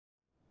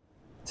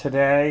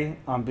Today,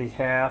 on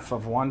behalf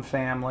of one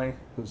family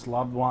whose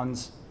loved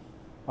ones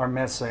are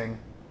missing,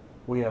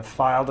 we have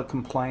filed a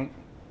complaint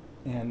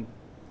in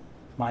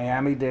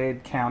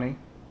Miami-Dade County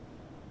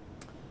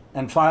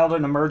and filed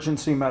an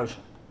emergency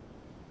motion,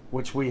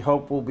 which we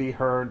hope will be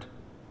heard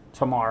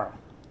tomorrow.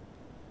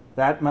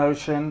 That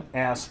motion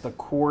asks the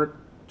court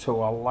to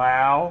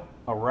allow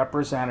a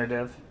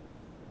representative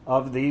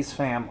of these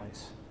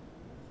families,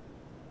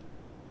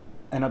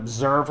 an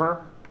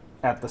observer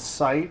at the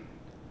site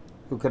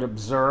who could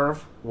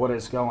observe what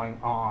is going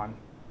on,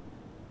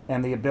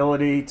 and the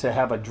ability to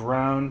have a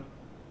drone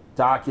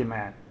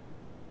document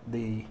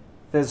the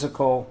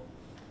physical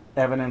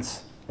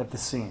evidence at the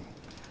scene.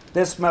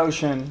 This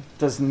motion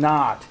does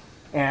not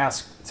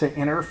ask to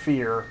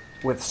interfere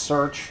with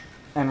search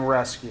and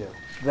rescue.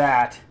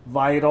 That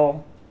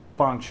vital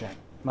function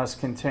must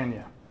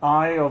continue.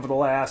 I, over the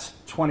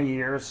last 20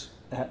 years,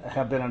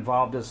 have been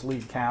involved as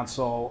lead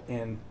counsel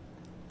in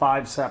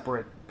 5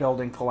 separate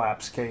building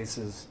collapse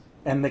cases.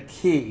 And the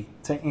key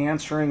to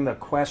answering the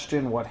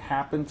question, what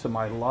happened to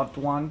my loved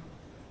one,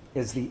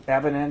 is the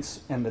evidence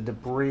and the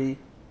debris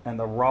and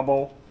the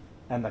rubble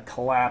and the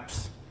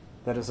collapse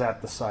that is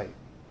at the site.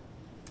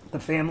 The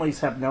families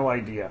have no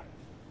idea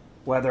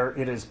whether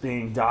it is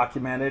being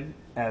documented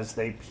as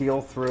they peel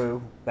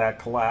through that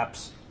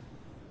collapse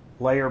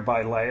layer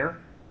by layer,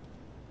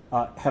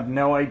 have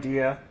no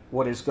idea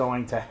what is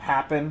going to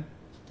happen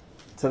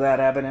to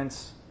that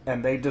evidence,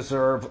 and they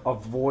deserve a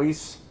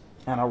voice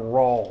and a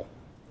role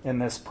in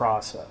this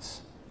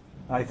process.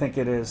 I think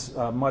it is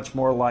much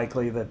more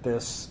likely that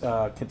this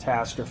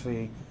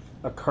catastrophe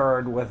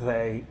occurred with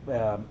a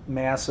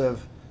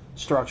massive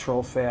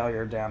structural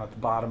failure down at the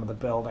bottom of the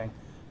building,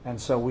 and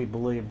so we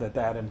believe that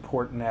that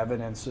important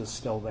evidence is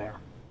still there.